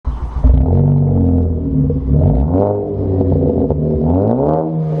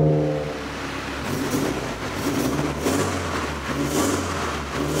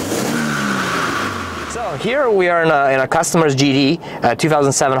we are in a customer's GD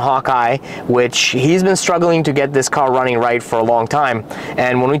 2007 Hawkeye, which he's been struggling to get this car running right for a long time.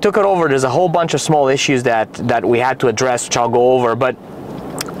 And when we took it over, there's a whole bunch of small issues that we had to address, which I'll go over. But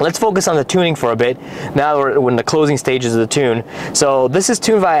let's focus on the tuning for a bit. Now we're in the closing stages of the tune. So this is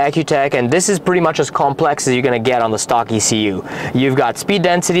tuned via EcuTek, and this is pretty much as complex as you're going to get on the stock ECU. You've got speed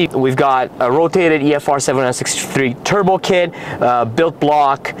density, we've got a rotated EFR 763 turbo kit, built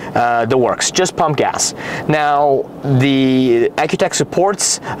block, the works, just pump gas. Now the EcuTek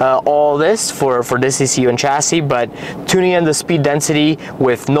supports all this for this ECU and chassis, but tuning in the speed density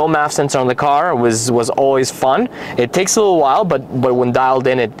with no MAF sensor on the car was always fun. It takes a little while, but when dialed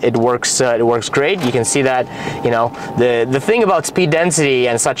in, it works great. You can see that, you know, the thing about speed density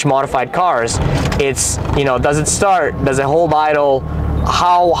and such modified cars, it's, you know, does it start, does it hold idle,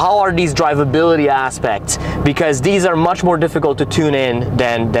 how are these drivability aspects, because these are much more difficult to tune in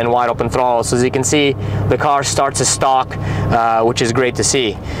than wide open throttle. So as you can see, the car starts as stock, which is great to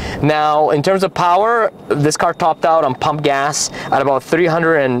see. Now in terms of power, this car topped out on pump gas at about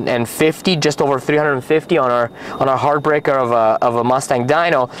 350, just over 350 on our heartbreaker of a Mustang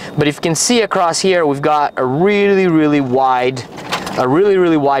dyno. But if you can see across here, we've got a really wide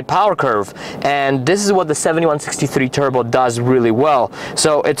power curve, and this is what the 7163 turbo does really well.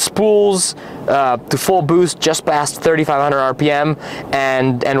 So it spools to full boost just past 3,500 RPM,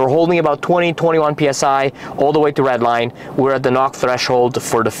 and we're holding about 21 PSI all the way to redline. We're at the knock threshold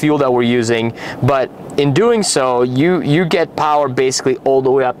for the fuel that we're using, but in doing so, you get power basically all the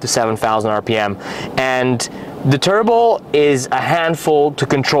way up to 7,000 RPM, and the turbo is a handful to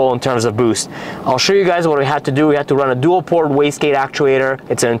control in terms of boost. I'll show you guys what we had to do. We had to run a dual port wastegate actuator.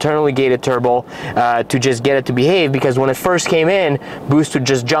 It's an internally gated turbo to just get it to behave, because when it first came in, boost would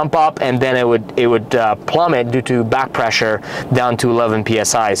just jump up and then it would plummet due to back pressure down to 11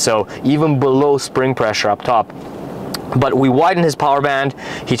 PSI. So even below spring pressure up top. But we widened his power band.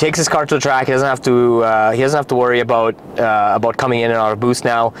 He takes his car to the track. He doesn't have to worry about coming in and out of boost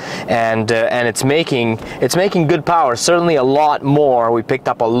now, and it's making good power. Certainly a lot more. We picked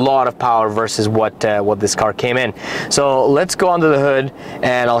up a lot of power versus what this car came in. So let's go under the hood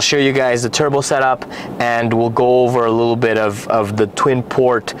and I'll show you guys the turbo setup, and we'll go over a little bit of the twin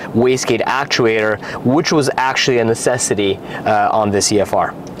port wastegate actuator, which was actually a necessity on this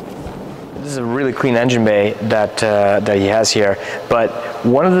EFR. This is a really clean engine bay that he has here, but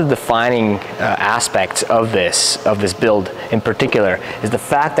one of the defining aspects of this build in particular is the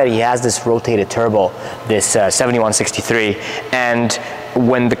fact that he has this rotated turbo, this 7163, and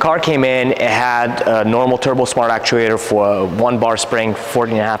when the car came in, it had a normal turbo smart actuator for a 1 bar spring,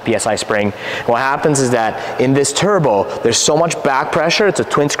 14.5 psi spring. What happens is that in this turbo, there's so much back pressure. It's a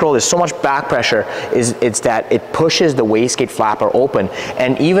twin scroll. There's so much back pressure. It's that it pushes the wastegate flapper open,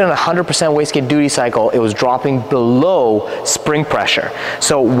 and even at 100% wastegate duty cycle, it was dropping below spring pressure.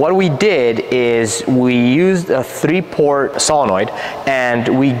 So what we did is we used a 3-port solenoid,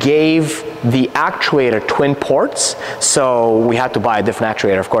 and we gave the actuator twin ports. So we had to buy a different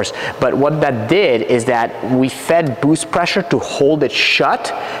actuator, of course, but what that did is that we fed boost pressure to hold it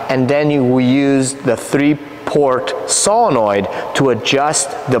shut, and then we used the 3-port solenoid to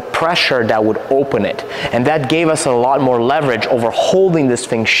adjust the pressure that would open it, and that gave us a lot more leverage over holding this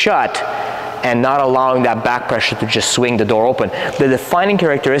thing shut and not allowing that back pressure to just swing the door open. The defining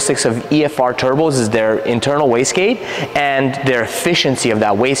characteristics of EFR turbos is their internal wastegate and their efficiency of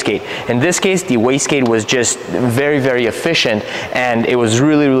that wastegate. In this case, the wastegate was just very efficient, and it was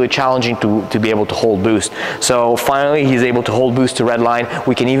really challenging to be able to hold boost. So finally, he's able to hold boost to redline.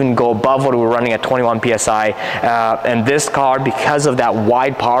 We can even go above what we were running at 21 PSI. And this car, because of that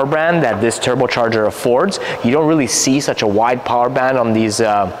wide power band that this turbocharger affords, you don't really see such a wide power band on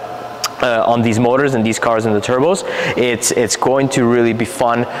these motors and these cars and the turbos. It's going to really be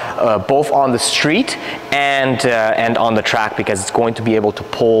fun both on the street and on the track, because it's going to be able to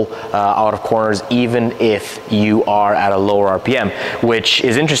pull out of corners even if you are at a lower RPM, which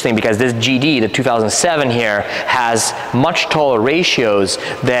is interesting because this GD, the 2007 here, has much taller ratios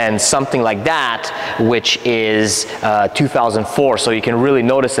than something like that, which is 2004. So you can really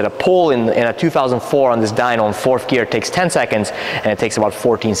notice that a pull in a 2004 on this dyno in 4th gear takes 10 seconds, and it takes about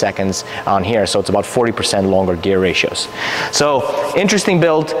 14 seconds on here, so it's about 40% longer gear ratios. So interesting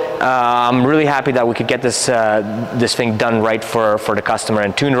build. I'm really happy that we could get this thing done right for the customer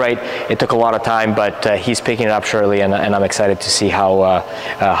and tuned right. It took a lot of time, but he's picking it up surely, and I'm excited to see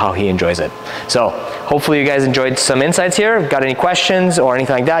how he enjoys it. So hopefully you guys enjoyed some insights here. If you've got any questions or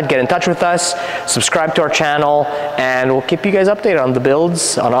anything like that, get in touch with us, subscribe to our channel, and we'll keep you guys updated on the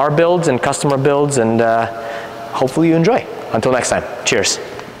builds, on our builds and customer builds, and hopefully you enjoy. Until next time, cheers.